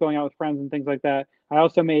friends, going out with friends and things like that. I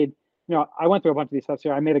also made, I went through a bunch of these steps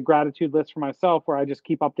here. I made a gratitude list for myself where I just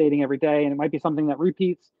keep updating every day, and it might be something that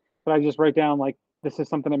repeats, but I just write down like this is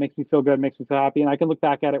something that makes me feel good, makes me feel happy, and I can look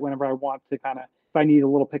back at it whenever I want to kind of if I need a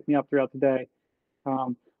little pick me up throughout the day.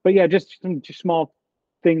 But yeah, just some just small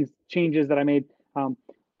things, changes that I made.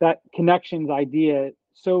 That connections idea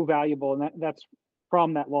so valuable, and that's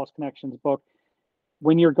from that Lost Connections book.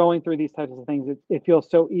 When you're going through these types of things, it feels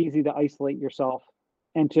so easy to isolate yourself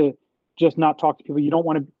and to just not talk to people. You don't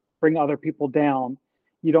want to bring other people down.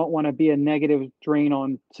 You don't want to be a negative drain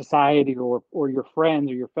on society or your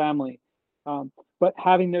friends or your family. But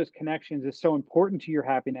having those connections is so important to your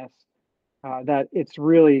happiness that it's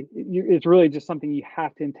really just something you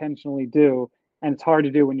have to intentionally do, and it's hard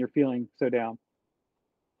to do when you're feeling so down.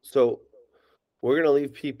 So we're gonna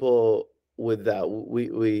leave people with that.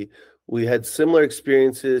 We had similar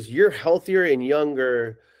experiences. You're healthier and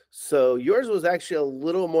younger, so yours was actually a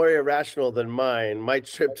little more irrational than mine. My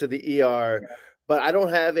trip to the ER, but I don't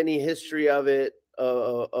have any history of it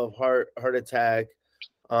of heart attack.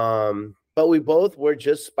 But we both were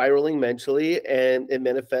just spiraling mentally, and it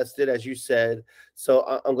manifested as you said.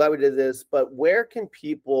 So I'm glad we did this. But where can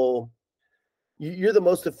people? You're the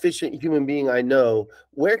most efficient human being I know.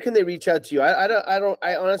 Where can they reach out to you?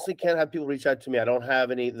 I honestly can't have people reach out to me. I don't have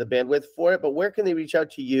the bandwidth for it, but where can they reach out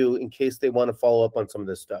to you in case they want to follow up on some of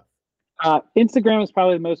this stuff? Instagram is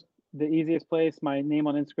probably the easiest place. My name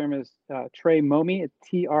on Instagram is Trey Momey. It's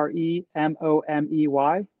Tremomey.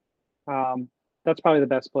 That's probably the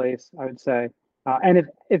best place, I would say. And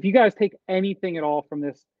if you guys take anything at all from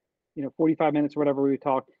this, 45 minutes or whatever we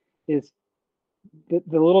talked, is the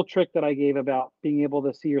little trick that I gave about being able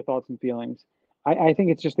to see your thoughts and feelings. I think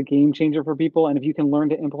it's just a game changer for people. And if you can learn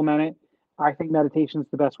to implement it, I think meditation is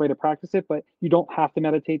the best way to practice it, but you don't have to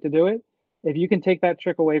meditate to do it. If you can take that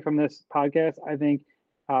trick away from this podcast, I think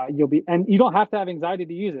and you don't have to have anxiety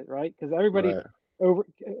to use it, right? Because everybody Right.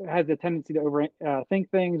 has a tendency to over think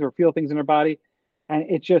things or feel things in their body. And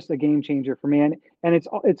it's just a game changer for me. And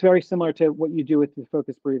it's very similar to what you do with the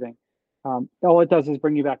focused breathing. All it does is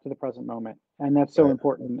bring you back to the present moment, and that's so Right.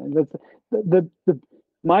 important. And that's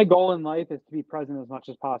my goal in life is to be present as much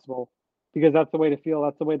as possible, because that's the way to feel,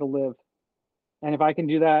 that's the way to live. And if I can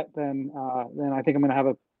do that, then I think I'm going to have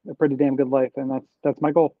a pretty damn good life, and that's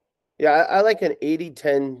my goal. Yeah, I like an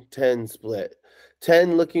 80-10-10 split.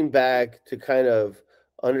 10 looking back to kind of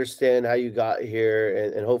understand how you got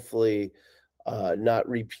here and hopefully not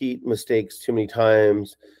repeat mistakes too many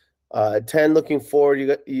times. 10 looking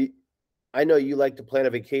forward, I know you like to plan a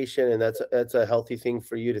vacation, and that's a healthy thing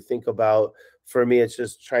for you to think about. For me, it's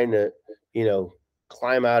just trying to,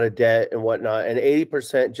 climb out of debt and whatnot. And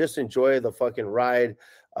 80%, just enjoy the fucking ride.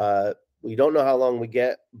 We don't know how long we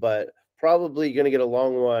get, but probably gonna get a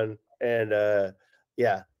long one. And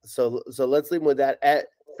yeah, so let's leave with that at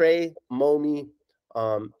Trey Momey,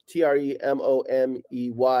 Tremomey.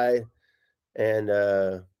 And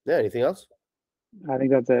yeah, anything else? I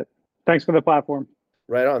think that's it. Thanks for the platform.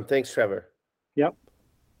 Right on. Thanks, Trevor. Yep.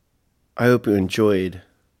 I hope you enjoyed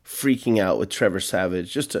Freaking Out with Trevor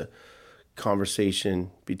Savage. Just a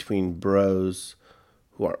conversation between bros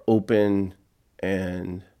who are open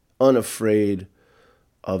and unafraid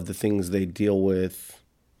of the things they deal with.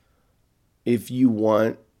 If you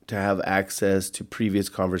want to have access to previous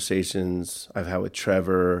conversations I've had with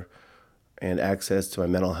Trevor and access to my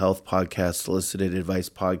mental health podcast, Solicited Advice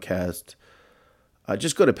podcast,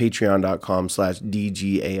 just go to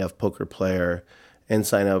patreon.com/DGAF poker player and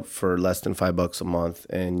sign up for less than $5 a month,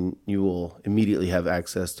 and you will immediately have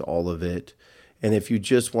access to all of it. And if you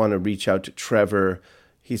just want to reach out to Trevor,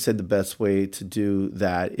 he said the best way to do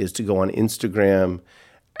that is to go on Instagram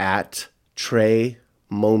at Trey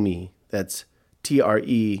Momey. That's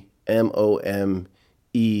TREMOMEY.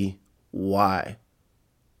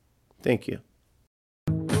 Thank you.